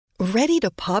Ready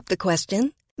to pop the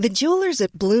question? The jewelers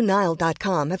at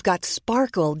BlueNile.com have got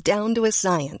sparkle down to a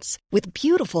science with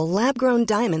beautiful lab-grown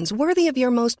diamonds worthy of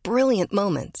your most brilliant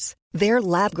moments. Their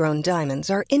lab-grown diamonds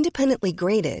are independently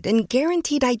graded and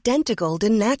guaranteed identical to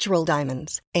natural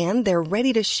diamonds, and they're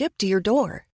ready to ship to your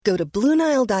door. Go to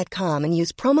BlueNile.com and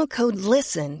use promo code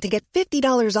LISTEN to get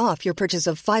 $50 off your purchase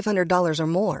of $500 or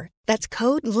more. That's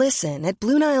code LISTEN at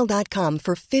BlueNile.com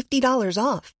for $50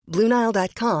 off.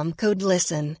 BlueNile.com, code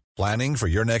LISTEN. Planning for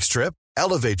your next trip?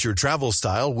 Elevate your travel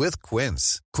style with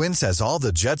Quince. Quince has all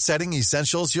the jet-setting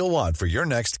essentials you'll want for your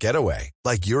next getaway,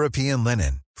 like European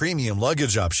linen, premium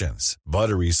luggage options,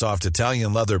 buttery soft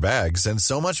Italian leather bags, and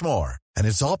so much more. And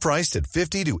it's all priced at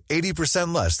 50 to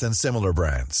 80% less than similar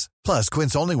brands. Plus,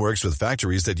 Quince only works with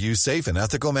factories that use safe and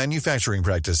ethical manufacturing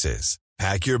practices.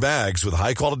 Pack your bags with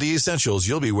high-quality essentials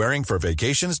you'll be wearing for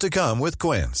vacations to come with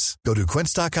Quince. Go to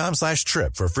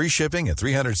quince.com/trip for free shipping and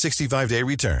 365-day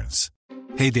returns.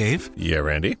 Hey, Dave. Yeah,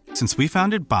 Randy. Since we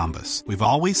founded Bombas, we've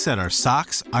always said our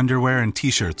socks, underwear, and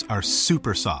T-shirts are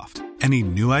super soft. Any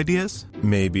new ideas?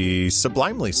 Maybe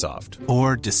sublimely soft.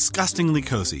 Or disgustingly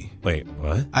cozy. Wait,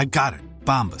 what? I got it.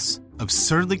 Bombas.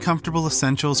 Absurdly comfortable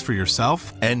essentials for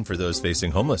yourself and for those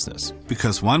facing homelessness.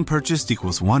 Because one purchased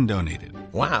equals one donated.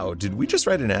 Wow, did we just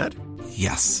write an ad?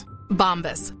 Yes.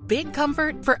 Bombas. Big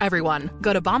comfort for everyone.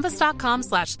 Go to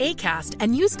bombas.com/ACAST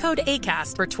and use code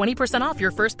ACAST for 20% off your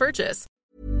first purchase.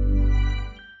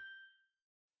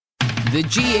 The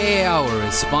GAA Hour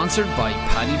is sponsored by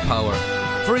Paddy Power.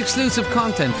 For exclusive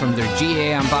content from their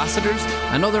GAA ambassadors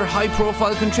and other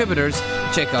high-profile contributors,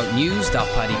 check out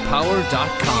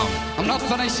news.paddypower.com. I'm not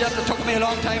finished yet. It took me a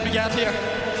long time to get here.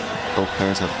 Both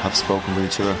players have spoken with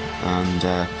each other,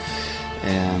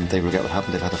 and they regret what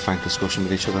happened. They've had a frank discussion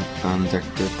with each other, and they're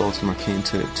both of them are keen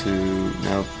to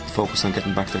now focus on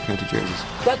getting back their county jerseys.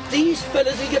 That these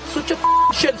fellas will get such a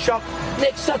shell shock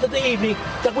next Saturday evening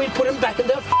that we'll put them back in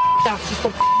their asses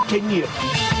for 10 years.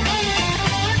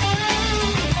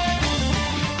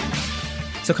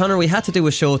 So, Conor, we had to do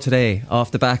a show today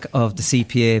off the back of the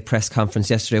CPA press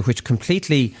conference yesterday, which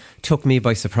completely took me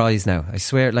by surprise now. I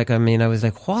swear, I was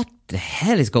like, what the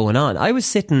hell is going on? I was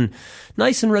sitting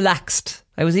nice and relaxed.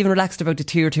 I was even relaxed about the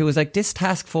Tier 2. I was like, this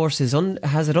task force has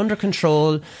it under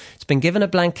control. It's been given a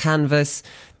blank canvas.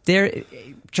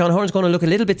 John Horne's going to look a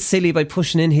little bit silly by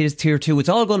pushing in his Tier 2. It's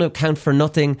all going to count for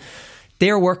nothing.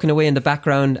 They're working away in the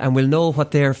background and we'll know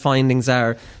what their findings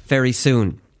are very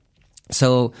soon.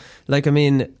 So,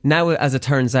 now as it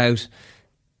turns out,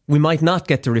 we might not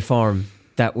get the reform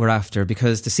that we're after,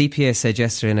 because the CPA said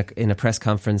yesterday in a press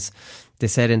conference, they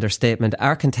said in their statement,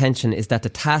 our contention is that the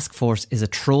task force is a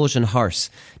Trojan horse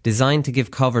designed to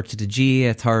give cover to the GAA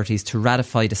authorities to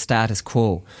ratify the status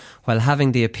quo, while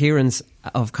having the appearance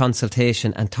of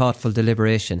consultation and thoughtful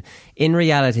deliberation. In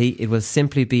reality, it will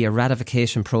simply be a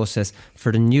ratification process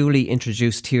for the newly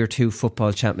introduced Tier 2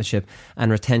 football championship and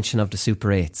retention of the Super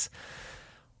 8s.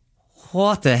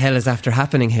 What the hell is after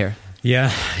happening here?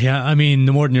 Yeah. I mean,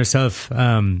 no more than yourself.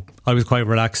 I was quite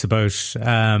relaxed about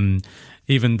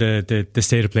even the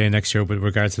state of play next year with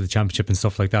regards to the championship and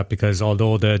stuff like that, because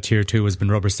although the Tier 2 has been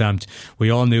rubber stamped, we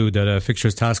all knew that a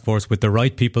fixtures task force with the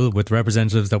right people, with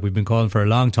representatives that we've been calling for a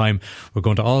long time, we're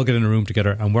going to all get in a room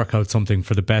together and work out something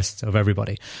for the best of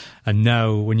everybody. And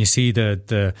now when you see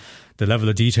the level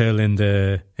of detail in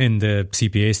the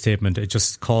CPA statement, it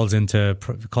just calls into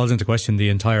question the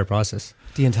entire process.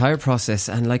 The entire process.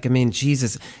 And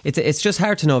Jesus, it's just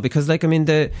hard to know, because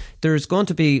there's going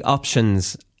to be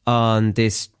options on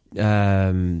this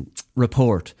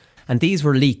report, and these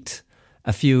were leaked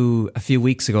a few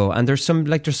weeks ago, and there's some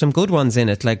good ones in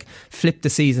it, like flip the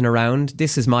season around.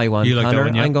 This is my one, you like Conor. That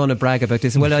one, yeah? I'm going to brag about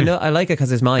this. Well, I know I like it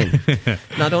because it's mine.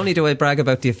 Not only do I brag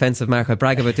about the offensive mark, I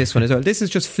brag about this one as well. This is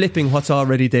just flipping what's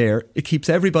already there. It keeps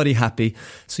everybody happy.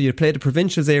 So you play the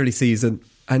provincials early season,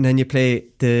 and then you play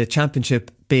the championship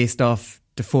based off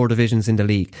the 4 divisions in the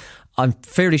league. I'm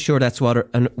fairly sure that's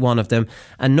one of them.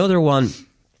 Another one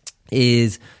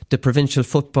is the provincial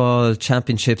football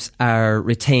championships are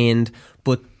retained,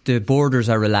 but the borders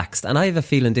are relaxed. And I have a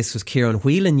feeling this was Kieran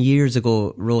Whelan years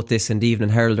ago wrote this in the Evening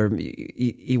Herald.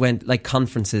 He went like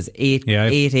conferences, eight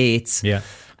eights. Yeah.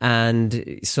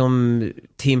 And some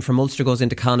team from Ulster goes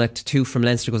into Connacht, 2 from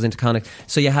Leinster goes into Connacht.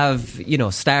 So you have,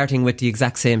 starting with the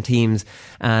exact same teams,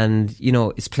 and,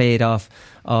 it's played off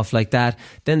like that.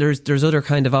 Then there's other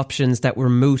kind of options that were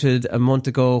mooted a month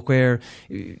ago where,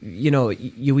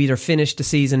 you either finish the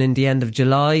season in the end of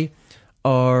July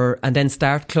and then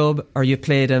start club, or you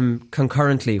play them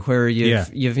concurrently, where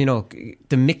you've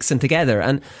the mixing together.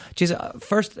 And geez,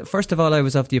 first of all, I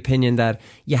was of the opinion that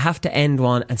you have to end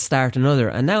one and start another.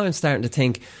 And now I'm starting to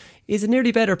think, is it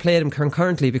nearly better play them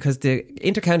concurrently, because the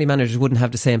inter-county managers wouldn't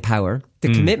have the same power.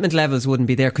 The commitment levels wouldn't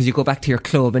be there because you go back to your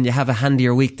club and you have a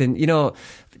handier week than,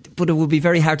 but it would be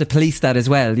very hard to police that as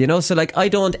well, So like, I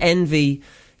don't envy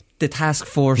the task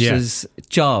force's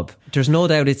job. There's no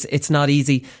doubt it's not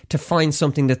easy to find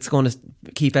something that's going to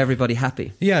keep everybody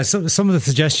happy. Yeah, so some of the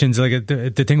suggestions, like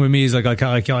the thing with me is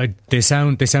they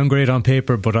sound great on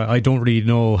paper, but I don't really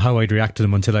know how I'd react to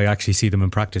them until I actually see them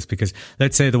in practice. Because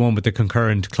let's say the one with the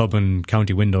concurrent club and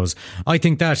county windows, I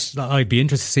think that I'd be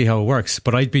interested to see how it works,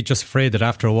 but I'd be just afraid that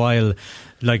after a while,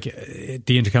 like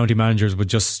the inter-county managers would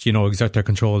just exert their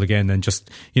control again, and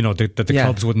just that the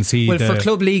clubs wouldn't see. Well, for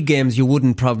club league games you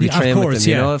wouldn't probably train with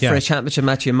them, for a championship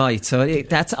match you might. So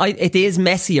it is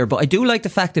messier, but I do like the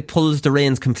fact it pulls the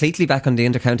reins completely back on the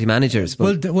inter-county managers.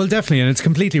 Well, definitely, and it's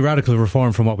completely radical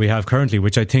reform from what we have currently,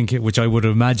 which I would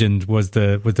have imagined was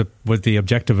the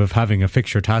objective of having a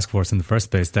fixture task force in the first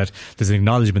place. That there's an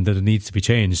acknowledgement that it needs to be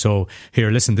changed. So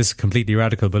here, listen, this is completely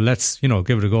radical, but let's give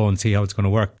it a go and see how it's going to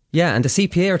work. Yeah, and the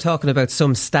CPA are talking about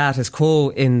some status quo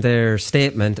in their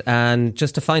statement, and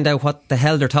just to find out what the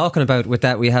hell they're talking about with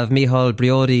that, we have Micheal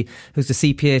Briody, who's the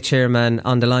CPA chairman,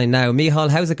 on the line now. Micheal,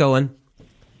 how's it going?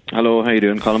 Hello, how you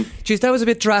doing, Colin? Geez, that was a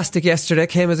bit drastic yesterday.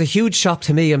 Came as a huge shock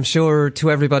to me, I'm sure to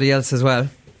everybody else as well.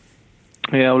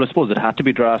 Yeah, well, I suppose it had to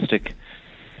be drastic.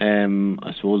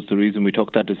 I suppose the reason we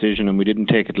took that decision, and we didn't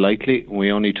take it lightly,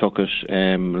 we only took it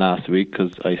last week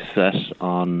because I sat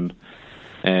on...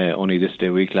 only this day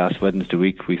week, last Wednesday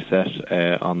week, we sat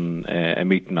on a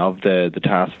meeting of the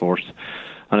task force,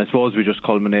 and I suppose we just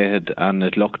culminated, and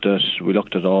we looked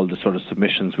at all the sort of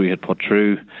submissions we had put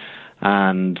through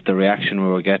and the reaction we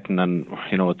were getting, and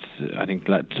I think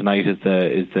tonight is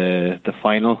the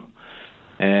final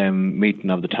meeting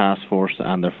of the task force,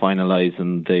 and they're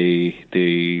finalising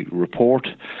the report.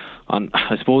 And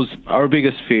I suppose our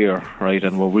biggest fear, right,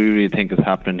 and what we really think is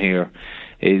happening here,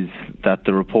 is that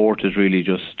the report is really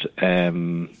just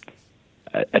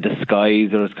a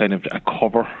disguise, or it's kind of a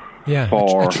cover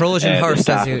for a Trojan horse,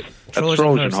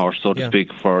 Trojan horse, so to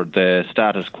speak, for the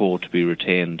status quo to be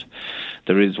retained.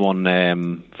 There is one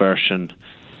version.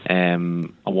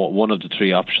 One of the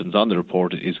three options on the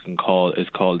report is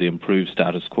called the improved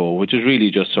status quo, which is really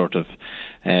just sort of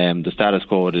the status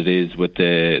quo that it is with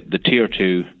the tier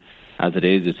 2 as it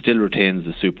is. It still retains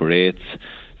the Super 8s.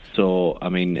 So, I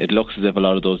mean, it looks as if a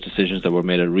lot of those decisions that were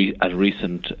made at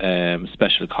recent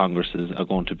special congresses are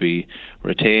going to be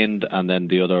retained, and then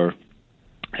the other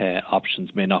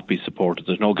options may not be supported.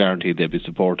 There's no guarantee they'll be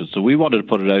supported. So we wanted to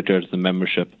put it out there to the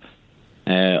membership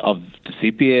of the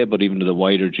CPA, but even to the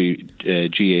wider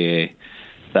GAA,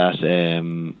 that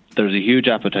there's a huge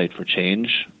appetite for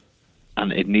change,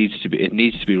 and it needs to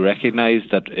be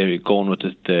recognised that going with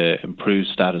the improved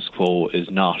status quo is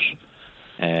not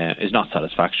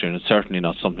satisfactory, and it's certainly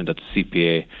not something that the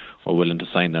CPA are willing to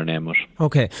sign their name with.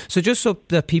 Okay, so just so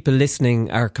that people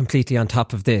listening are completely on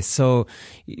top of this, so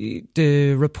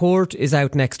the report is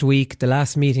out next week, the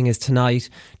last meeting is tonight.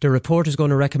 The report is going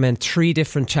to recommend 3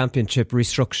 different championship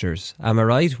restructures, am I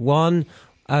right? One,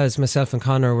 as myself and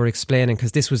Conor were explaining,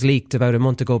 because this was leaked about a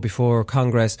month ago before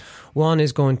Congress, one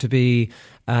is going to be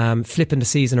flipping the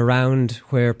season around,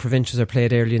 where provincials are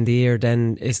played early in the year,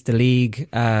 then is the league,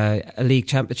 a league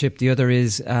championship. The other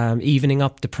is evening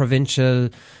up the provincial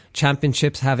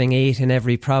championships, having 8 in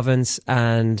every province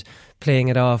and playing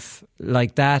it off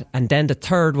like that. And then the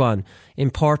third one,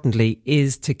 importantly,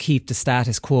 is to keep the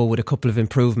status quo with a couple of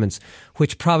improvements,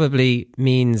 which probably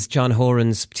means John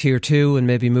Horan's tier 2 and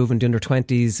maybe moving the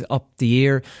under-20s up the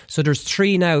year. So there's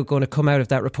 3 now going to come out of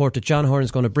that report that John Horan's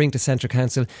going to bring to Central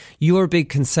Council. Your big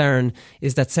concern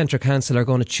is that Central Council are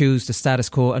going to choose the status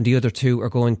quo and the other 2 are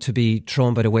going to be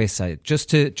thrown by the wayside. Just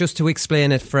to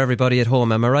explain it for everybody at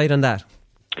home, am I right on that?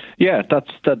 Yeah,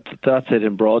 that's it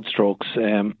in broad strokes.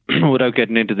 Without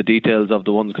getting into the details of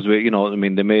the ones, because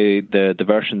the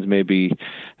versions may be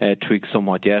tweaked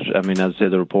somewhat yet. I mean, as I say,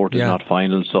 the report is not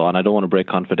final, so, and I don't want to break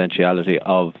confidentiality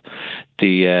of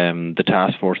the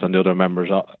task force and the other members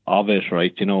of it,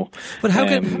 right? But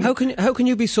how can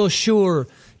you be so sure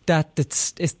that the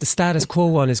status quo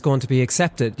one is going to be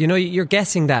accepted? You're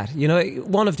guessing that.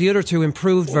 One of the other 2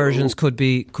 improved versions could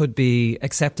be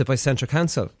accepted by Central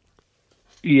Council.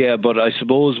 Yeah, but I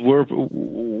suppose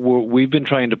we've been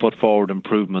trying to put forward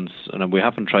improvements, and we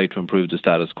haven't tried to improve the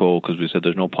status quo because we said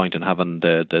there's no point in having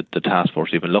the task force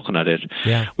even looking at it.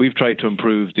 Yeah. We've tried to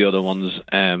improve the other ones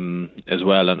as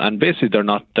well, and basically they're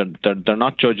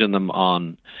not judging them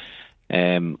on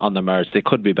their merits. They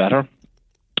could be better.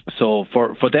 So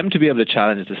for them to be able to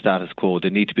challenge the status quo,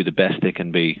 they need to be the best they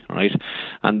can be, right?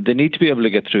 And they need to be able to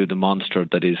get through the monster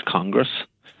that is Congress.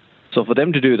 So for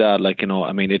them to do that,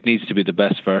 it needs to be the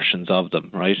best versions of them,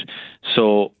 right?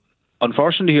 So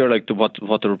unfortunately here,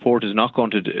 what the report is not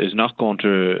going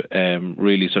to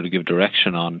really sort of give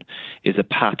direction on is a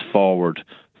path forward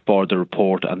for the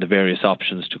report and the various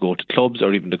options to go to clubs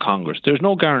or even to Congress. There's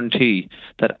no guarantee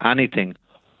that anything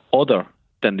other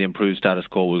than the improved status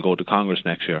quo will go to Congress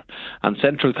next year. And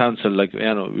Central Council,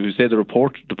 we say the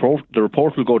report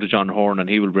will go to John Horn and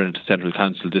he will bring it to Central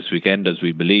Council this weekend, as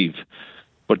we believe.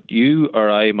 But you or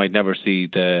I might never see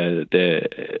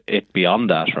it beyond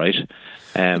that, right?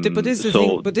 But this is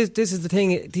the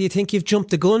thing. Do you think you've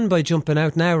jumped the gun by jumping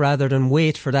out now rather than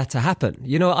wait for that to happen?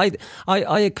 You know,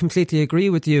 I completely agree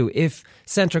with you. If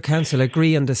Central Council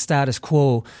agree on the status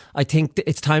quo, I think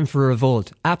it's time for a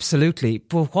revolt. Absolutely.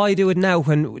 But why do it now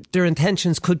when their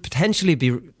intentions could potentially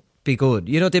be good?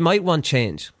 You know, they might want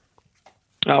change.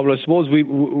 Well, I suppose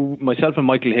myself and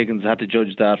Michael Higgins had to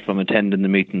judge that from attending the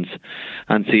meetings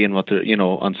and seeing what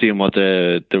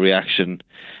the reaction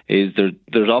is.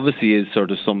 There obviously is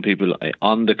sort of some people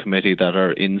on the committee that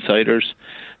are insiders,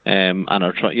 and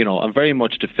are and very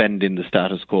much defending the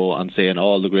status quo and saying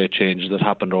all the great changes that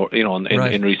happened,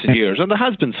 in recent years. And there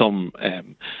has been some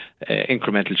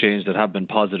incremental change that have been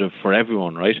positive for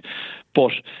everyone, right?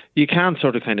 But you can't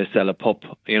sort of kind of sell a pup,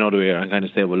 and kind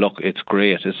of say, well, look, it's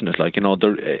great, isn't it?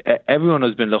 Everyone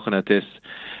has been looking at this,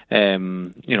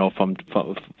 for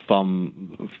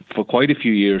quite a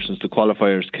few years since the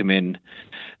qualifiers came in,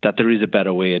 that there is a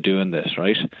better way of doing this,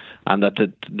 right? And that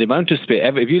the amount of space,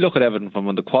 if you look at everything from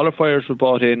when the qualifiers were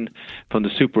brought in, from the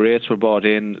Super 8s were brought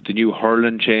in, the new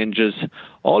hurling changes,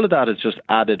 all of that is just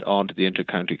added onto the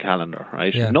inter-county calendar,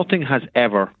 right? Yeah. Nothing has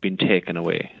ever been taken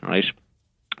away, right?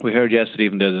 We heard yesterday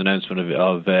even there's an announcement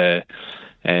of the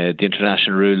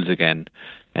international rules again.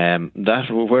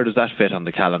 Where does that fit on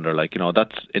the calendar?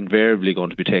 That's invariably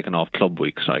going to be taken off club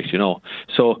weeks, right?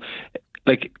 So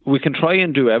we can try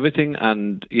and do everything,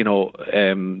 and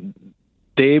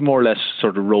they more or less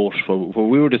sort of wrote, where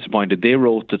we were disappointed, they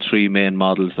wrote the three main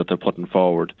models that they're putting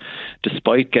forward,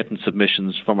 despite getting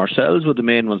submissions from ourselves with the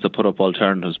main ones that put up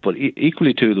alternatives. But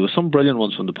equally too, there were some brilliant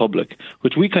ones from the public,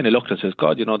 which we kind of looked at and says,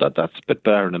 God, that's a bit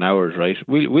better than ours, right?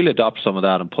 We'll adopt some of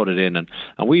that and put it in, and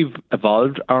we've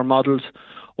evolved our models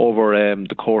over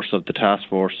the course of the task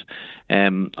force.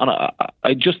 And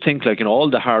I just think, all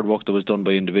the hard work that was done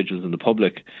by individuals in the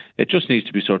public, it just needs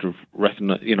to be sort of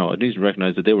recognized. It needs to be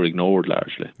recognised that they were ignored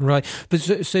largely. Right. But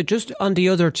so just on the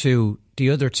other two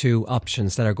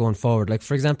options that are going forward,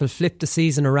 for example, flip the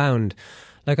season around.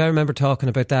 I remember talking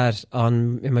about that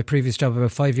in my previous job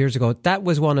about 5 years ago. That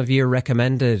was one of your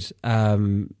recommended,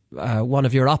 one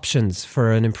of your options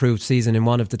for an improved season in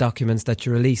one of the documents that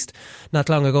you released not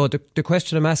long ago. The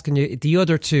question I'm asking you, the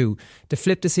other two, the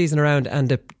flip the season around and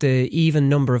the even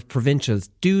number of provincials,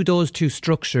 do those two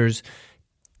structures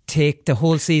take the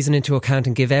whole season into account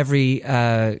and give every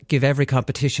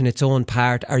competition its own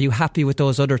part? Are you happy with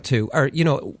those other two? Or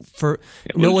no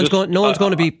one's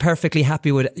going to be perfectly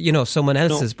happy with someone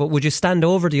else's, but would you stand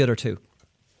over the other two?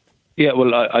 Yeah,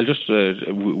 well, I'll just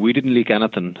we didn't leak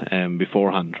anything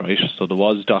beforehand, right? So there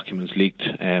was documents leaked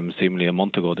seemingly a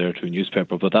month ago there to a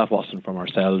newspaper, but that wasn't from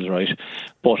ourselves, right?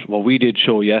 But what we did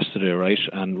show yesterday, right,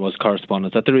 and was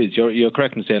correspondence, that there is, you're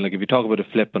correct in saying, if you talk about a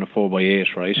flip and a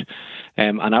 4x8, right,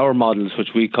 and our models,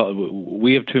 which we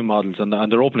have two models, and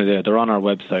they're openly there, they're on our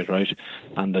website, right,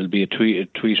 and there'll be a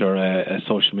tweet or a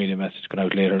social media message going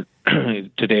out later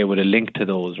today with a link to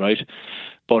those, right?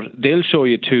 But they'll show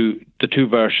you the two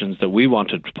versions that we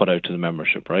wanted to put out to the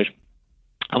membership, right?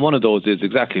 And one of those is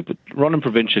exactly running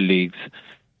provincial leagues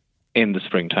in the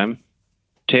springtime,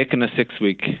 taking a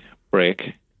 6-week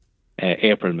break,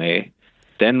 April, May,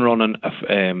 then running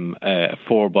a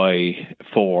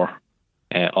 4x4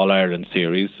 All-Ireland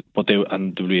series, and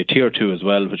there will be a Tier 2 as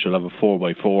well, which will have a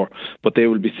 4x4, but they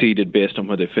will be seeded based on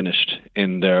where they finished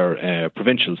in their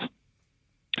provincials.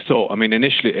 So,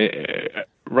 initially,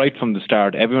 right from the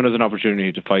start, everyone has an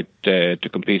opportunity to fight to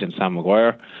compete in Sam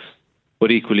Maguire,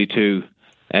 but equally too,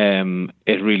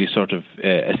 it really sort of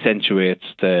accentuates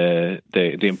the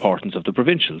importance of the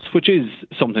provincials, which is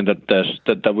something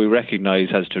that we recognise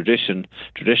has traditional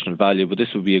value, but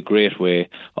this would be a great way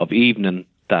of evening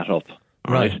that up.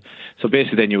 Right. So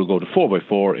basically, then you will go to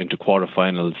 4x4 into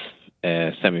quarterfinals,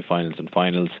 semi-finals, and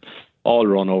finals, all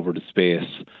run over the space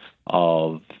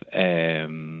of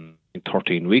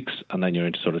 13 weeks, and then you're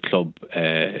into sort of club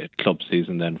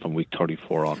season then from week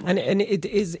 34 on. And it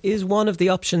is one of the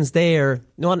options there,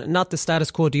 not the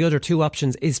status quo, the other two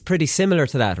options is pretty similar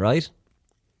to that, right?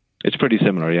 It's pretty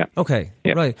similar, yeah. Okay,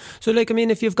 yeah. Right. So,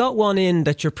 if you've got one in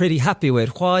that you're pretty happy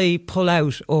with, why pull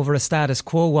out over a status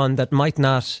quo one that might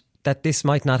not that this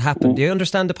might not happen. Do you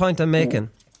understand the point I'm making?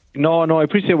 No, I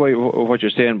appreciate what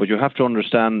you're saying, but you have to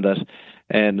understand that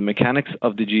the mechanics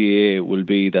of the GAA will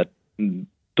be that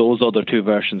those other two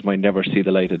versions might never see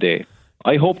the light of day.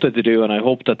 I hope that they do, and I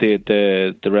hope that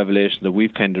the revelation that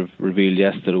we've kind of revealed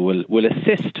yesterday will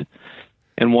assist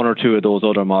in one or two of those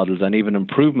other models and even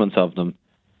improvements of them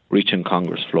reaching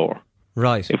Congress floor.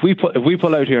 Right. If we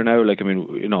pull out here now, like, I mean,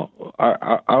 you know,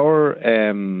 our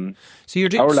so you're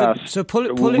doing, our last so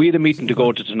pull we had a meeting to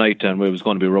go to tonight, and it was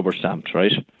going to be rubber stamped,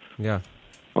 right? Yeah.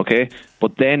 Okay,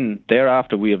 but then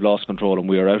thereafter we have lost control and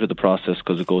we are out of the process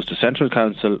because it goes to Central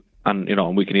Council, and you know,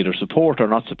 we can either support or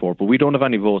not support, but we don't have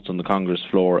any votes on the Congress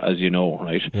floor, as you know,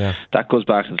 right? Yeah. That goes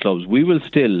back to the clubs. We will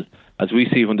still, as we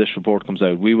see when this report comes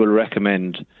out, we will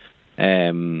recommend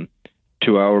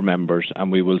to our members,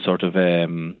 and we will sort of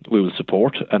we will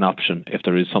support an option if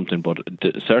there is something, but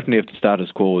certainly if the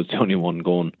status quo is the only one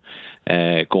going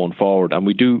forward, and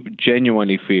we do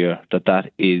genuinely fear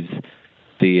that is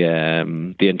the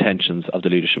intentions of the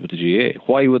leadership of the GAA.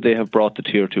 Why would they have brought the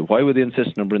Tier 2? Why would they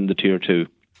insist on bringing the Tier 2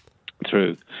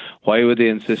 through? Why would they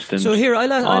insist on... So here,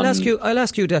 I'll ask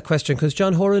you that question, because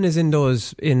John Horan is in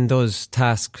those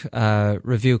task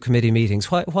review committee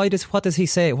meetings. What does he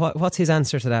say? What's his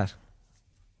answer to that?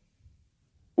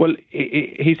 Well,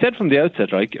 he said from the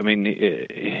outset, right? I mean,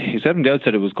 he said from the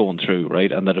outset it was going through,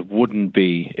 right, and that it would only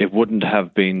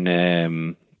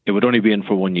be in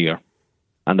for 1 year,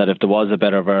 and that if there was a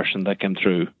better version that came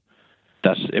through,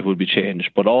 that it would be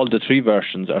changed. But all the three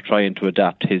versions are trying to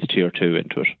adapt his Tier 2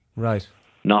 into it. Right.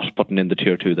 Not putting in the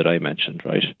Tier 2 that I mentioned,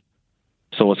 right?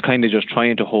 So it's kind of just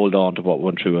trying to hold on to what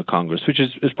went through at Congress, which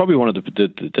is probably one of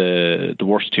the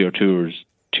worst Tier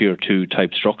 2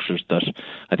 type structures that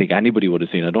I think anybody would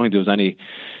have seen. I don't think there was any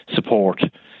support.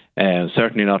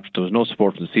 Certainly not. There was no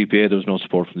support from the CPA. There was no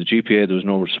support from the GPA. There was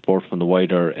no support from the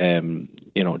wider,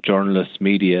 journalists,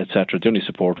 media, etc. The only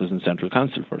support was in Central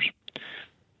Council for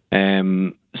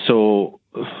it. So,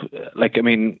 like, I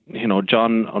mean, you know,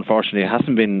 John unfortunately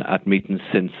hasn't been at meetings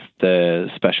since the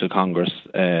Special Congress,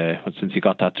 since he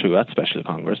got that through at Special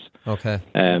Congress. Okay.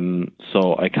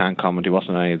 So I can't comment. He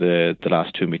wasn't at any of the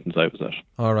last two meetings I was at.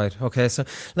 All right. Okay. So,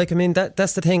 like, I mean,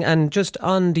 that's the thing. And just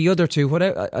on the other two, what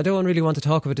I don't really want to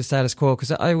talk about the status quo,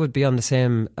 because I would be on the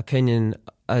same opinion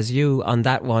as you on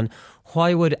that one.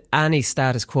 Why would any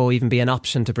status quo even be an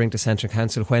option to bring to Central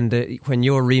Council when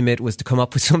your remit was to come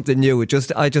up with something new?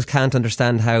 I just can't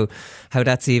understand how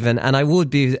that's even. And I would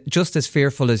be just as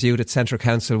fearful as you that Central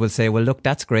Council will say, well, look,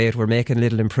 that's great, we're making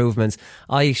little improvements.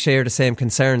 I share the same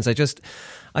concerns.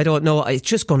 I don't know. It's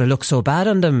just going to look so bad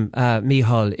on them,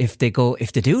 Micheal, if they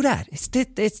do that.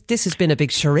 This has been a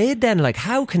big charade then. Like,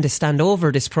 how can they stand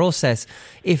over this process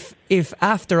if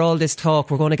after all this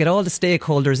talk, we're going to get all the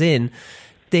stakeholders in,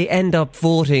 they end up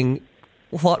voting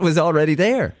what was already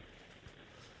there?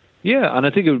 Yeah, and I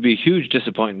think it would be a huge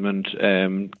disappointment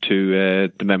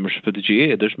to the membership of the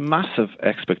GAA. There's massive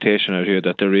expectation out here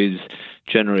that there is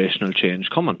generational change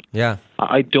coming. Yeah,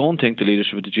 I don't think the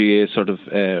leadership of the GAA sort of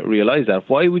realise that.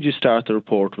 Why would you start the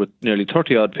report with nearly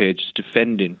 30-odd pages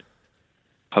defending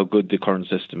how good the current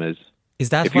system is?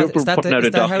 If you're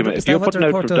putting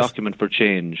out a document for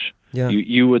change, yeah,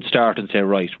 you would start and say,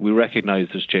 right, we recognise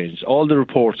there's change. All the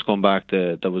reports going back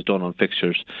that was done on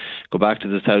fixtures, go back to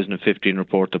the 2015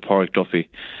 report that Pádraig Duffy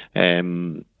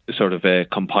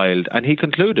compiled, and he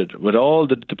concluded with all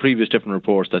the previous different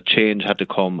reports that change had to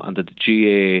come and that the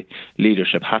GAA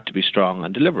leadership had to be strong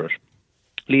and deliver it.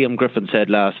 Liam Griffin said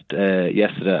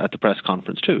yesterday at the press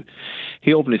conference too.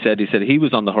 He openly said he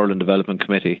was on the Hurling Development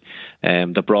Committee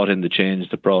that brought in the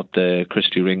change, that brought the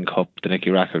Christy Ring Cup, the Nicky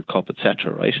Rackard Cup,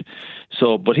 etc. Right?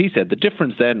 So, but he said the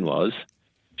difference then was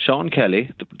Sean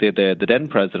Kelly, the then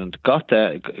president, got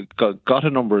a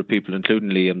number of people, including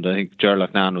Liam. I think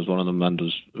Gerlach Nan was one of them, and there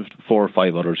was 4 or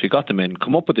 5 others. He got them in,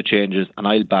 come up with the changes, and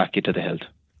I'll back you to the hilt.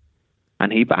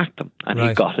 And he backed them, and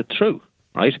he got it through.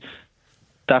 Right?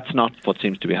 That's not what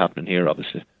seems to be happening here,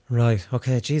 obviously. Right,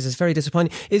 okay, Jesus, very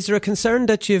disappointing. Is there a concern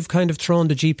that you've kind of thrown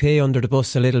the GPA under the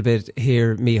bus a little bit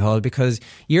here, Micheal, because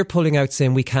you're pulling out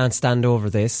saying we can't stand over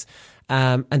this,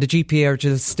 and the GPA are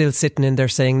just still sitting in there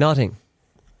saying nothing?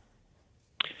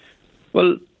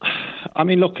 Well, I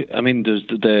mean, look, there's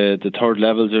the third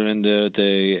levels are in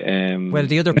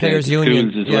the other players'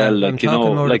 union as well. Like, I'm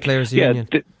talking more the players' union.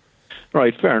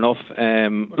 Right, fair enough. I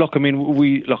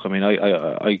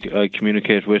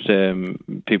communicate with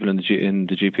people in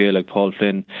the GPA like Paul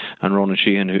Flynn and Ronan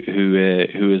Sheehan,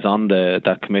 who is on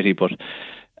that committee. But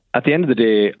at the end of the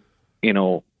day, you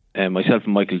know, myself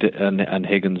and Michael and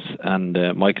Higgins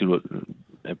and Michael will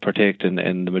partake in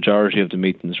the majority of the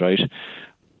meetings. Right,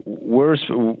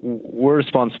 we're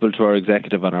responsible to our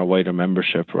executive and our wider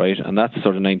membership, right? And that's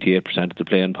sort of 98% of the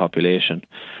playing population,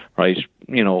 right?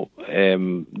 The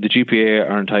GPA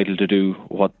are entitled to do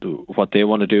what they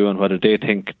want to do and whether they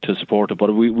think to support it.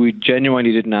 But we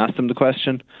genuinely didn't ask them the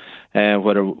question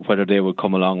whether they would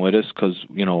come along with us, because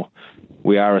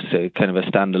we are a kind of a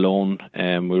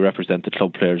standalone. We represent the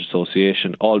Club Players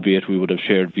Association, albeit we would have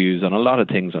shared views on a lot of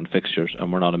things on fixtures,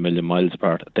 and we're not a million miles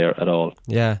apart there at all.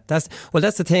 Yeah, that's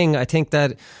the thing. I think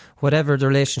that whatever the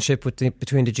relationship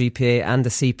between the GPA and the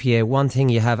CPA, one thing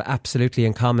you have absolutely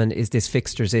in common is this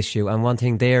fixtures issue, and one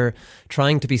thing they're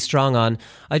trying to be strong on.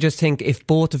 I just think if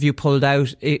both of you pulled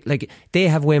out, they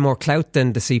have way more clout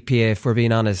than the CPA, if we're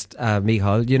being honest,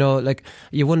 Micheal.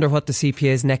 You wonder what the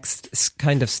CPA's next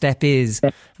kind of step is,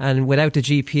 and without the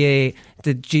GPA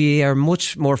are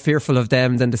much more fearful of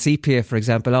them than the CPA, for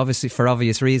example, obviously for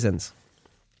obvious reasons.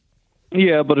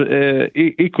 Yeah, but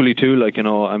equally too,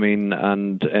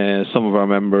 and some of our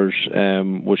members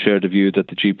would share the view that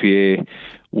the GPA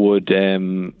would,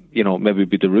 maybe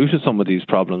be the root of some of these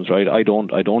problems, right? I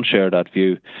don't share that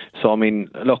view. So,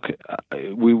 look,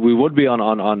 we would be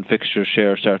on fixtures,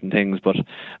 share certain things, but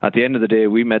at the end of the day,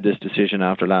 we made this decision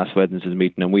after last Wednesday's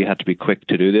meeting, and we had to be quick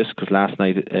to do this, because last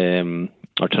night,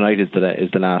 or tonight is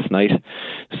the last night.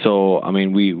 So,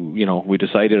 we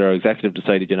decided, our executive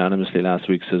decided unanimously last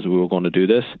week, says we were going to do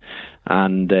this.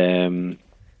 And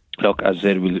look, as I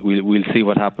said, we'll see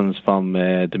what happens from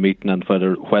the meeting, and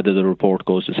whether the report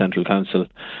goes to Central Council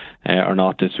or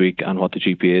not this week, and what the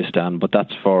GPA stand. But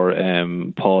that's for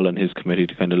Paul and his committee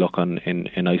to kind of look on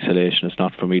in isolation. It's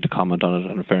not for me to comment on it.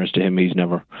 And in fairness to him, he's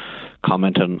never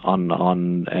commented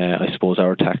on I suppose,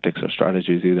 our tactics or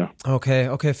strategies either.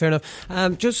 Okay, fair enough.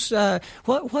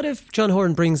 What if John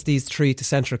Horan brings these three to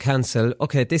Central Council?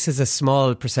 Okay, this is a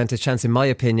small percentage chance in my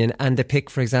opinion, and they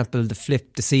pick, for example, the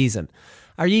flip the season.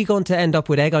 Are you going to end up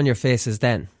with egg on your faces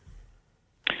then?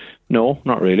 No,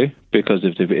 not really, because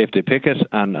if they pick it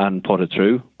and put it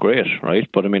through, great, right?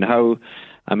 But we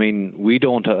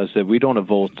don't have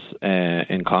votes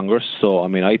in Congress, so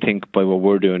I think by what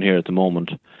we're doing here at the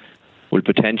moment will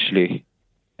potentially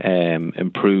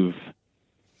improve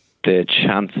the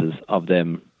chances of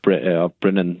them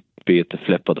bringing, be it the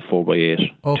flip or the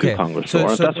 4x8 to Congress.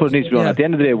 So that's what needs to be on. At the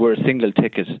end of the day, we're a single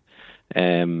ticket,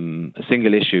 a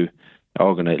single issue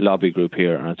organised lobby group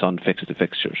here, and it's on fix the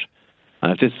fixtures.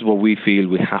 And if this is what we feel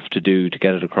we have to do to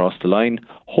get it across the line,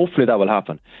 hopefully that will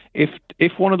happen. If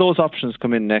one of those options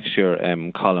come in next year,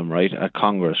 Colin, right, at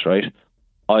Congress, right,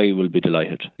 I will be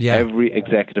delighted. Yeah. Every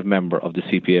executive member of the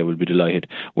CPA will be delighted.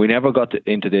 We never got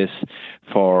into this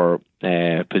for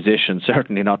position,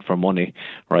 certainly not for money,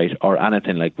 right, or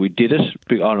anything. We did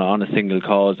it on a single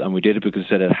cause, and we did it because we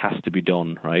said it has to be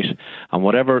done, right? And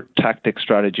whatever tactic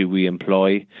strategy we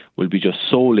employ will be just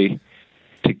solely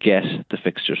to get the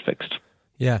fixtures fixed.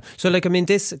 Yeah. So,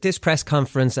 this press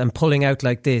conference and pulling out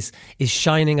like this is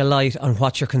shining a light on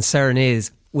what your concern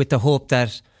is, with the hope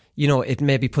that, it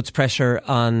maybe puts pressure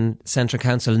on Central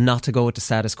Council not to go with the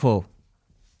status quo.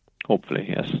 Hopefully,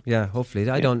 yes. Yeah, hopefully.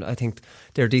 I think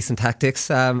they're decent tactics.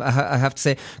 I have to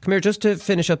say, come here, just to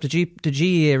finish up, the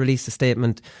GAA released a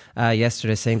statement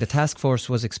yesterday saying the task force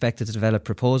was expected to develop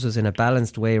proposals in a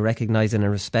balanced way, recognising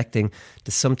and respecting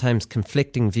the sometimes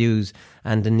conflicting views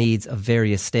and the needs of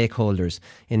various stakeholders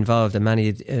involved and many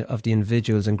of the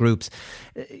individuals and groups.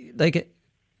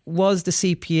 Was the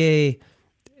CPA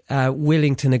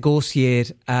willing to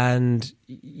negotiate and,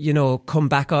 come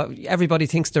back up? Everybody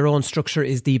thinks their own structure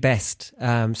is the best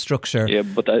structure. Yeah,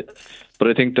 but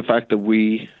I think the fact that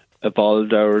we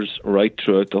evolved ours right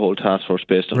throughout the whole task force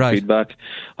based on feedback.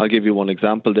 I'll give you one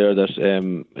example there that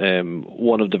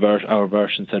one of our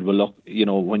versions said, well, look,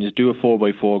 when you do a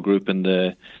 4x4 group in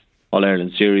the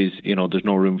All-Ireland Series, there's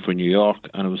no room for New York,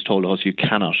 and it was told to us you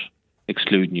cannot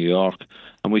exclude New York.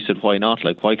 And we said, why not?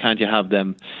 Why can't you have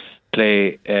them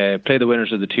play the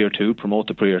winners of the Tier 2, promote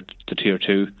the Tier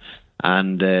 2,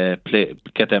 and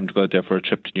get them to go out there for a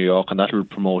trip to New York, and that will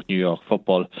promote New York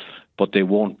football, but they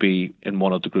won't be in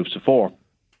one of the groups of four.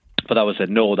 But I was said,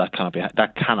 no, that cannot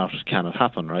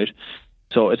happen, right?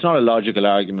 So it's not a logical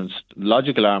argument.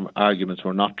 Logical arguments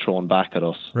were not thrown back at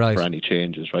us for any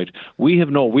changes, right? We've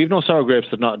no sour grapes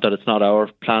that it's not our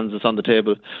plans that's on the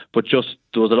table, but just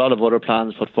there was a lot of other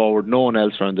plans put forward. No one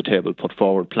else around the table put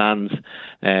forward plans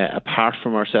apart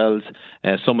from ourselves.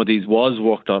 Some of these was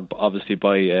worked on, obviously,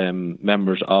 by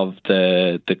members of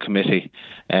the committee,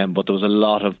 but there was a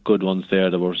lot of good ones there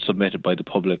that were submitted by the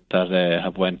public that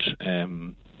have went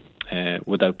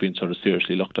without being sort of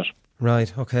seriously looked at.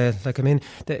 Right, okay. Like, I mean,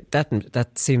 that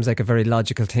seems like a very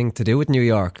logical thing to do with New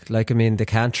York. Like, I mean, they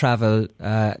can't travel.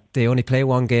 They only play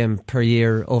one game per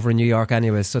year over in New York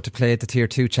anyway. So to play the Tier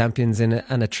 2 champions and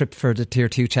a trip for the Tier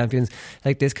 2 champions,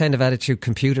 like this kind of attitude,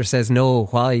 computer says no,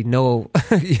 why? No,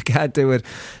 you can't do it.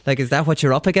 Like, is that what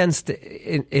you're up against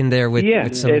in there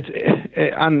with some...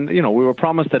 And, you know, we were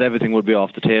promised that everything would be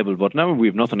off the table, but now we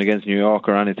have nothing against New York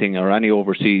or anything or any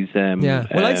overseas.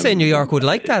 Well, I'd say New York would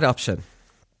like that option.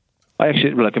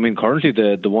 Currently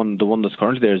the one that's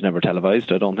currently there is never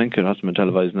televised. I don't think it hasn't been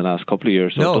televised in the last couple of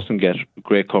years, so it doesn't get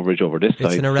great coverage over this side.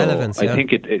 It's an irrelevance. So I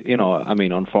think it,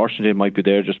 unfortunately, it might be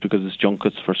there just because it's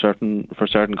junkets for certain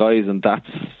guys, and that's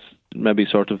maybe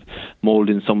sort of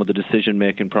moulding some of the decision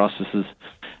making processes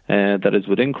that is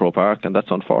within Croke Park, and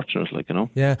that's unfortunate,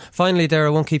 Yeah. Finally there, I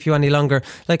won't keep you any longer.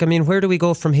 Like, I mean, where do we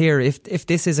go from here? If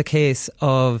this is a case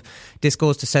of this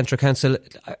goes to Central Council,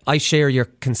 I share your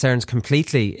concerns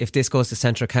completely. If this goes to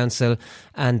Central Council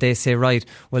and they say, right,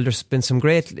 well, there's been some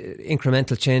great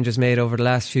incremental changes made over the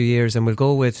last few years and we'll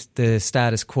go with the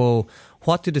status quo,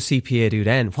 what do the CPA do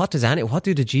then? What do the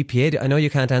GPA do? I know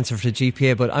you can't answer for the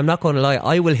GPA, but I'm not going to lie,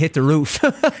 I will hit the roof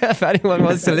if anyone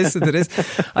wants to listen to this.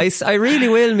 I really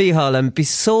will, Micheal, and be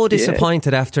so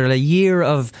disappointed after a year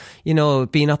of,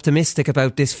 being optimistic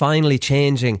about this finally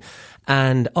changing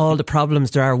and all the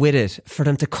problems there are with it, for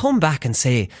them to come back and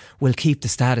say, we'll keep the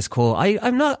status quo.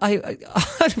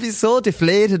 I'd be so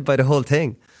deflated by the whole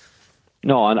thing.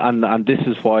 No, and this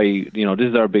is why, this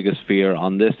is our biggest fear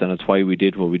on this, and it's why we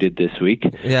did what we did this week.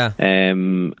 Yeah.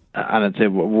 And I'd say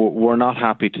we're not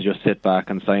happy to just sit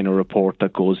back and sign a report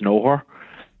that goes nowhere.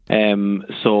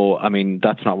 So, I mean,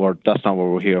 that's not what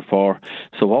we're here for.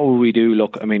 So what will we do?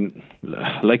 Look, I mean,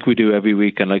 like we do every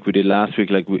week and like we did last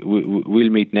week, like we'll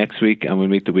meet next week and we'll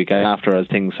meet the week after as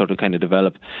things sort of kind of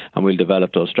develop, and we'll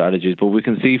develop those strategies. But we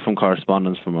can see from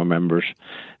correspondence from our members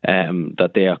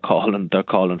that they're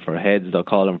calling for heads, they're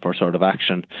calling for sort of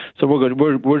action. So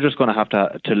we're just going to have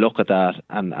to look at that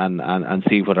and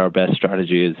see what our best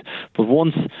strategy is. But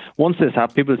once this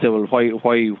happens, people say, well,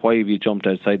 why have you jumped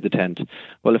outside the tent?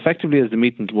 Well, effectively, as the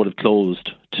meeting would have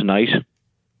closed tonight,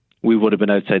 we would have been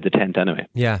outside the tent anyway.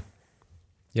 Yeah.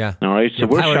 All right. So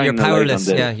we're shining the light on this.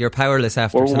 Yeah, you're powerless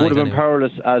after tonight. We would have been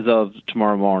powerless as of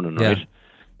tomorrow morning, right?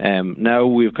 Now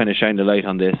we've kind of shined the light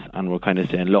on this, and we're kind of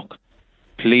saying, look,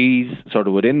 please, sort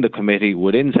of within the committee,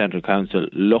 within Central Council,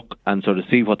 look and sort of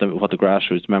see what the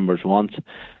grassroots members want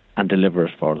and deliver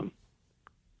it for them.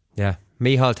 Yeah.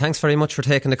 Micheal, thanks very much for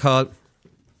taking the call.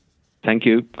 Thank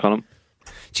you, Colin.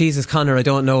 Jesus, Conor, I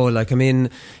don't know. Like, I mean,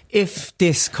 if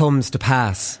this comes to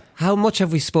pass, how much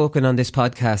have we spoken on this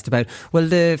podcast about, well,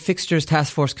 the Fixtures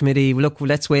Task Force Committee, look,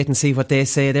 let's wait and see what they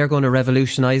say. They're going to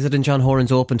revolutionise it, and John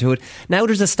Horan's open to it. Now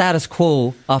there's a status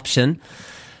quo option.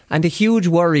 And a huge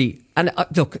worry, and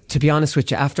look, to be honest with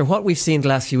you, after what we've seen the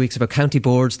last few weeks about county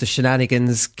boards, the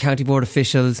shenanigans, county board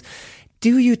officials,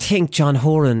 do you think John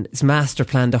Horan's master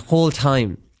plan the whole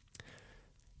time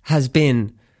has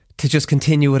been to just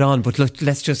continue it on, but look,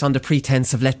 let's just, on the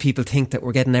pretense of let people think that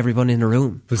we're getting everyone in a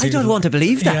room? I don't want to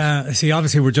believe that. Yeah, see,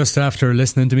 obviously we're just after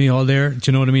listening to me all there, do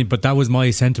you know what I mean? But that was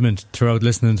my sentiment throughout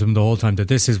listening to him the whole time, that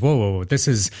this is, whoa, this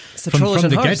is from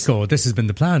the get-go, this has been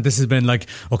the plan. This has been like,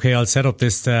 okay, I'll set up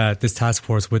this task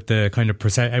force with the kind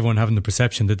of everyone having the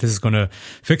perception that this is going to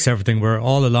fix everything, where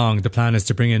all along the plan is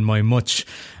to bring in my much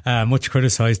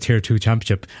criticised Tier 2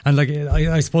 championship. And like,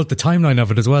 I suppose the timeline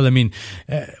of it as well, I mean,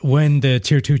 when the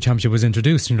Tier 2 championship was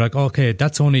introduced, and you're like, okay,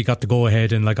 that's only got the go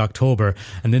ahead in like October,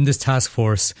 and then this task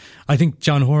force, I think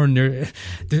John Horan,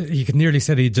 you could nearly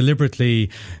say he deliberately,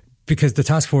 because the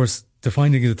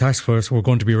findings of the task force were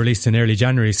going to be released in early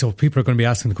January, so people are going to be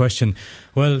asking the question,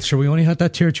 well, sure, we only had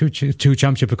that Tier 2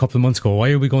 championship a couple of months ago,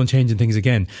 why are we going changing things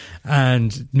again?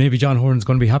 And maybe John Horan's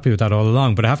going to be happy with that all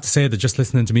along. But I have to say that just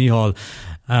listening to Micheal,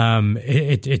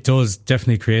 it does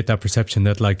definitely create that perception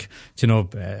that, like, you know,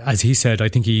 as he said, I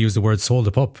think he used the word sold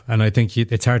the pup, and I think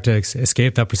it's hard to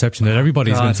escape that perception that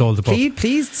everybody's been sold the pup.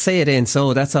 Please say it in,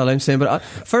 so that's all I'm saying. But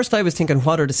first I was thinking,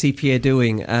 what are the CPA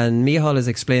doing? And Micheal has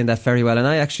explained that very well, and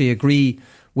I actually agree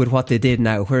with what they did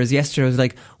now. Whereas yesterday I was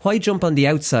like, why jump on the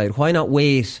outside? Why not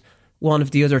wait? One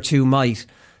of the other two might.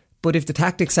 But if the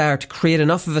tactics are to create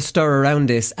enough of a stir around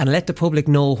this and let the public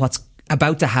know what's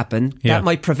about to happen, that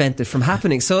might prevent it from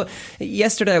happening. So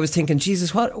yesterday I was thinking,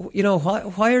 Jesus, why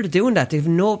are they doing that?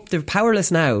 They're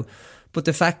powerless now. but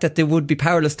the fact that they would be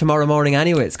powerless tomorrow morning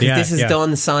anyways, because this is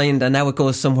done, signed, and now it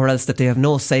goes somewhere else that they have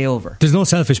no say over. There's no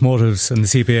selfish motives in the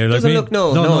CPA.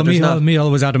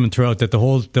 Micheal was adamant throughout that the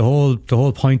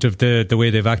whole point of the way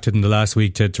they've acted in the last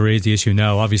week to raise the issue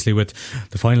now, obviously with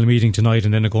the final meeting tonight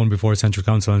and then going before Central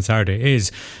Council on Saturday,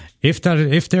 is if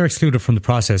they're excluded from the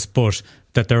process, but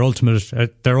that their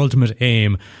ultimate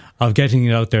aim of getting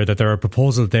it out there that there are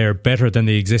proposals there better than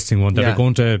the existing one that are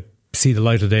going to see the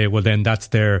light of day, well then that's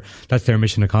their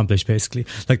mission accomplished, basically.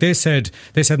 Like they said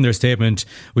in their statement,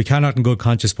 we cannot in good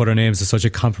conscience put our names to such a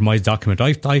compromised document.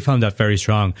 I found that very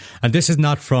strong, and this is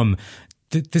not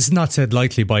said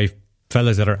lightly by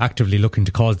fellas that are actively looking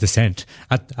to cause dissent.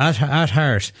 At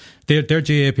heart, they're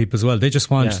GAA people as well. They just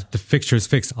want the fixtures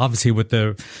fixed, obviously with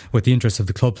the interests of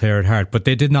the club player at heart. But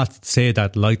they did not say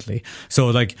that lightly. So,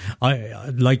 I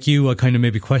kind of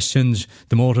maybe questioned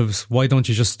the motives. Why don't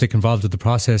you just stick involved with the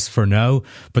process for now?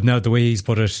 But now the way he's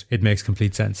put it, it makes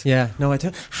complete sense. Yeah, no, I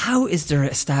don't. How is there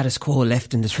a status quo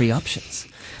left in the three options?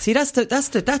 See, that's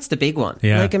the big one.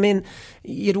 Yeah. Like, I mean,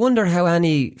 you'd wonder how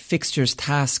any fixtures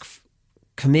task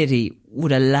committee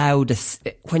would allow this,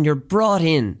 when you're brought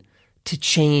in to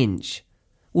change,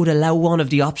 would allow one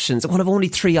of only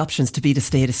three options to be to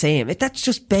stay the same. That's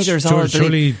just beggars all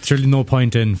belief. Surely no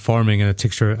point in forming a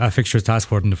fixtures task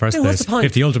force in the first place. What's the point?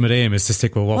 If the ultimate aim is to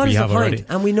stick with what we have already.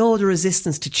 And we know the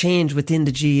resistance to change within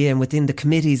the GAA and within the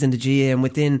committees in the GAA and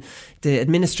within the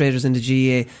administrators in the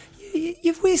GAA.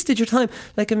 You've wasted your time.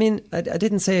 Like, I mean, I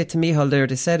didn't say it to Micheal there.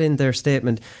 They said in their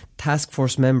statement, task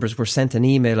force members were sent an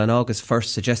email on August 1st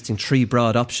suggesting 3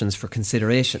 broad options for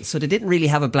consideration. So they didn't really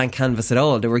have a blank canvas at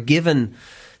all. They were given,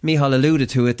 Micheal alluded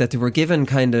to it, that they were given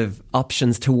kind of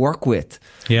options to work with,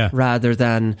 rather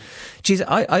than, geez,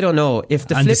 I don't know if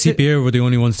the CPA were the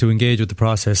only ones to engage with the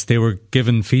process. They were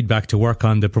given feedback to work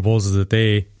on the proposals that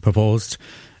they proposed,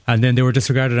 and then they were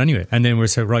disregarded anyway. And then we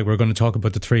said, right, we're going to talk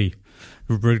about the 3.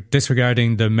 We're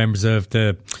disregarding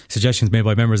the suggestions made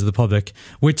by members of the public,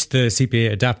 which the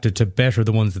CPA adapted to better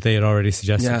the ones that they had already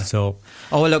suggested. Yeah. So,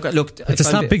 look,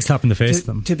 it's a big slap in the face to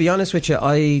them. To be honest with you,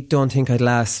 I don't think I'd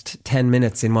last 10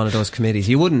 minutes in one of those committees.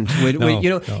 You wouldn't.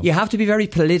 You have to be very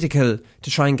political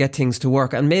to try and get things to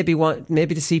work. And maybe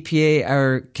the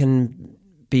CPA can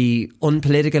be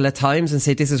unpolitical at times and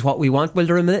say this is what we want. Well,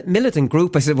 they're a militant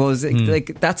group, I suppose.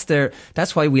 Like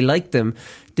that's why we like them.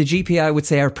 The GPA, I would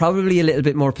say, are probably a little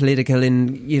bit more political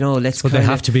in, But they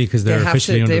have to be because they're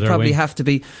officially under their wing. They probably have to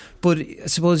be. But I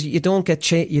suppose you don't get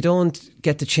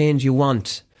the change you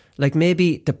want. Like,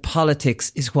 maybe the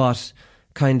politics is what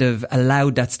kind of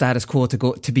allowed that status quo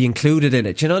to be included in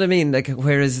it. Do you know what I mean? Like,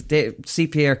 whereas the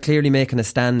CPA are clearly making a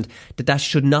stand that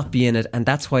should not be in it, and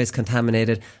that's why it's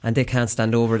contaminated, and they can't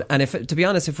stand over it. And to be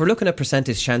honest, if we're looking at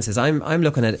percentage chances, I'm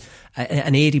looking at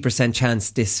an 80%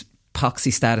 chance this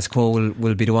poxy status quo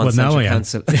will be the one Central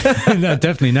Council. No,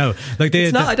 definitely no. Like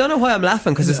I don't know why I'm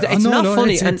laughing, because it's not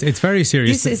funny. It's very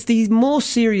serious. This is the most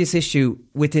serious issue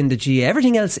within the GAA.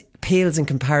 Everything else pales in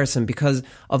comparison because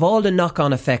of all the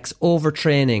knock-on effects,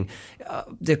 overtraining,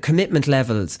 the commitment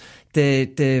levels,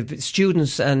 the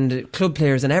students and club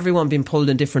players and everyone being pulled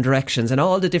in different directions, and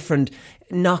all the different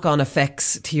knock-on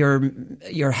effects to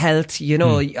your health,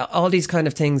 all these kind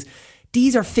of things.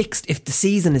 These are fixed if the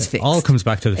season is fixed. It all comes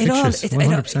back to the fixtures,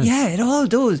 100%. It all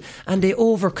does. And the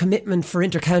over-commitment for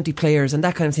inter-county players and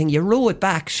that kind of thing. You row it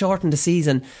back, shorten the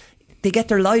season. They get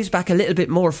their lives back a little bit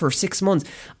more for 6 months.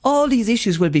 All these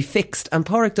issues will be fixed. And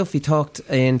Pádraig Duffy talked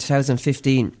in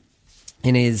 2015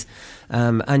 in his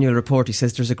annual report. He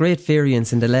says there's a great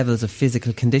variance in the levels of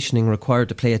physical conditioning required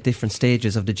to play at different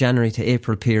stages of the January to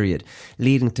April period,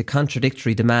 leading to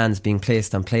contradictory demands being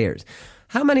placed on players.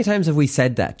 How many times have we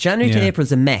said that? January to April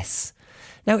is a mess.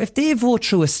 Now, if they vote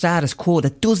through a status quo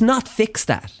that does not fix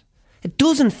that, it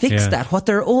doesn't fix that, what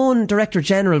their own Director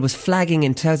General was flagging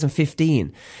in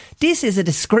 2015, this is a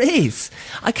disgrace.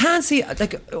 I can't see,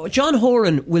 John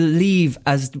Horan will leave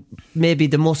as maybe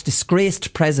the most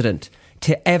disgraced president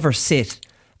to ever sit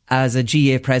as a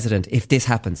GAA president if this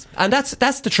happens. And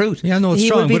that's the truth. Yeah, no, it's he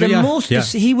strong. Will be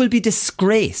he will be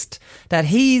disgraced that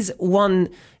he's one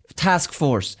task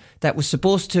force that was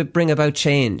supposed to bring about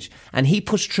change, and he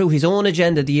pushed through his own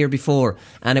agenda the year before,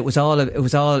 and it was all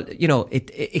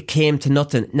it came to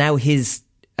nothing. Now his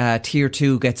tier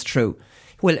 2 gets through.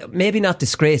 Well, maybe not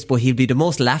disgraced, but he'll be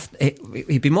most laughed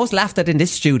at in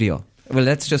this studio Well,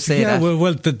 let's just say that.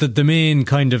 Well, the main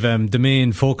kind of the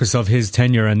main focus of his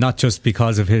tenure, and not just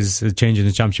because of his change in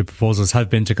the championship proposals, have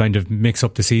been to kind of mix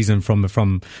up the season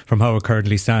from how it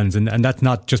currently stands, and that's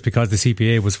not just because the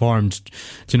CPA was formed,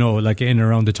 like in and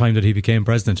around the time that he became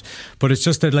president, but it's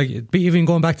just that, like, even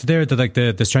going back to there,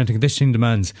 the strength and conditioning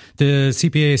demands, the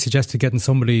CPA suggested getting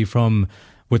somebody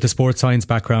with the sports science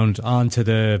background onto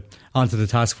the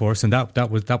task force, and that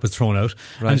was thrown out.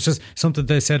 Right. And it's just something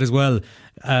they said as well.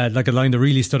 Like a line that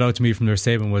really stood out to me from their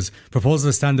statement was, proposals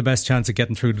that stand the best chance of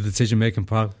getting through the decision-making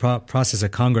process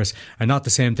at Congress are not the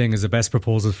same thing as the best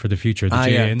proposals for the future of the GAA.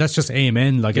 Yeah. And that's just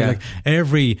amen. Like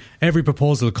every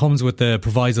proposal comes with the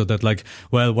proviso that, like,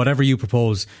 well, whatever you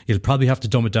propose, you'll probably have to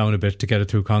dumb it down a bit to get it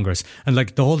through Congress. And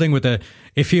like the whole thing with I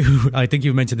think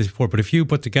you've mentioned this before, but if you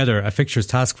put together a fixtures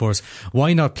task force,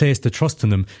 why not place the trust in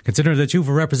them, considering that you've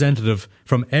a representative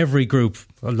from every group,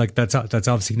 like that's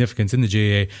of significance in the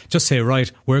GAA. Just say,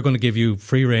 right, we're going to give you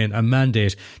free rein, a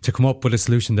mandate to come up with a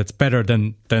solution that's better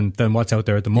than what's out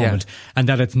there at the moment, and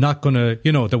that it's not going to,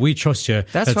 that we trust you.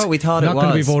 That's what we thought it was. Not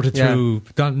going to be voted through,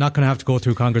 not going to have to go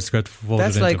through Congress to get voted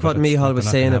That's into, like what Micheal was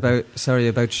saying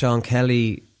about Sean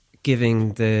Kelly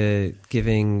giving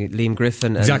Liam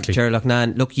Griffin and Gerard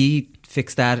Loughnane, look, ye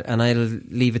fix that and I'll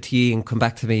leave it to you and come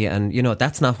back to me, and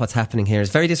that's not what's happening here. It's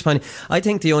very disappointing. I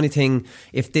think the only thing,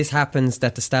 if this happens,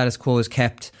 that the status quo is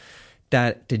kept,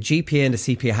 that the GPA and the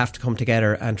CPA have to come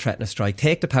together and threaten a strike.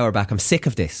 Take the power back. I'm sick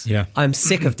of this. Yeah. I'm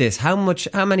sick of this. How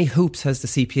many hoops has the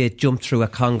CPA jumped through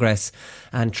at Congress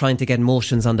and trying to get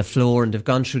motions on the floor, and they've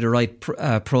gone through the right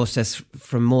process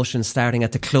from motions starting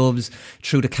at the clubs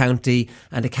through the county,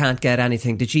 and they can't get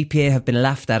anything. The GPA have been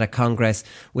laughed at Congress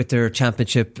with their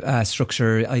championship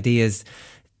structure ideas.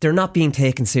 They're not being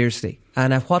taken seriously.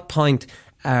 And at what point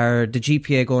are the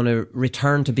GPA going to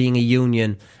return to being a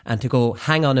union and to go,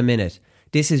 hang on a minute,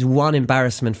 this is one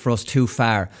embarrassment for us too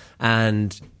far,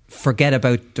 and forget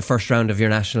about the first round of your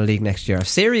National League next year?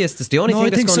 Serious? That's the only thing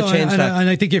that's going to change that. And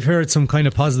I think you've heard some kind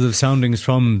of positive soundings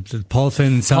from Paul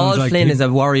Flynn. Paul Flynn is a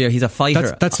warrior. He's a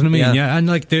fighter. That's what I mean. Yeah. And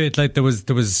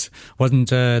wasn't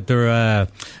there a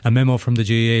memo from the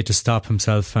GAA to stop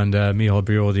himself and Micheal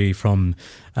Briody from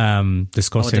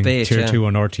discussing Tier 2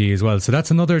 on RTE as well? So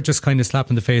that's another just kind of slap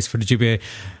in the face for the GAA.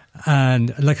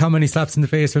 And like, how many slaps in the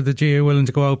face are the GAA willing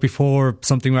to go out before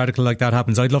something radical like that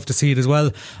happens? I'd love to see it as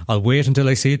well. I'll wait until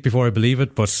I see it before I believe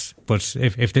it. But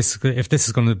if this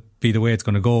is going to be the way it's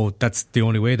going to go, that's the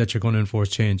only way that you're going to enforce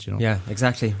change. Yeah,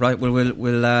 exactly. Right. We'll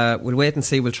wait and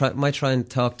see. Might try and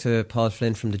talk to Paul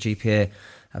Flynn from the GPA.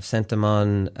 I've sent them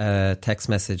on a text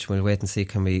message. We'll wait and see,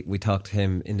 can we talk to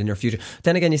him in the near future.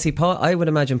 Then again, you see, Paul, I would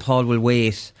imagine Paul will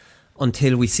wait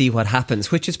until we see what happens,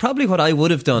 which is probably what I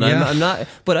would have done. Yeah. I'm not,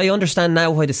 but I understand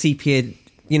now why the CPA,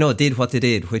 did what they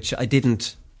did, which I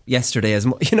didn't yesterday as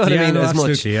much. As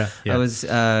much. Yeah. I was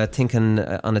thinking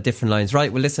on a different lines.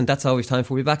 Right. Well, listen, that's all we've time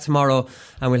for. We'll be back tomorrow,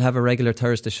 and we'll have a regular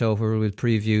Thursday show where we'll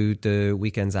preview the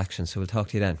weekend's action. So we'll talk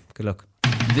to you then. Good luck.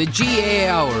 The GAA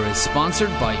Hour is sponsored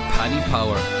by Paddy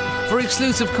Power. For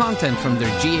exclusive content from their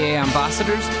GAA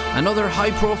ambassadors and other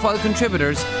high-profile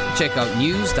contributors, check out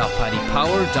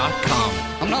news.paddypower.com.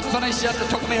 I'm not finished yet. It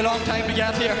took me a long time to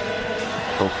get here.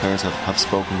 Both players have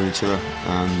spoken with each other,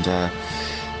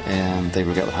 and they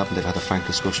regret what happened. They've had a frank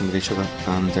discussion with each other,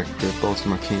 and they're both of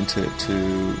them are keen to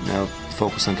now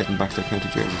focus on getting back their county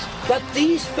jerseys. That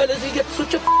these fellas will get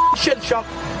such a shell shock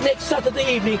next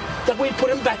Saturday evening that we'll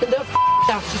put them back in their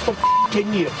asses for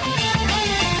 10 years.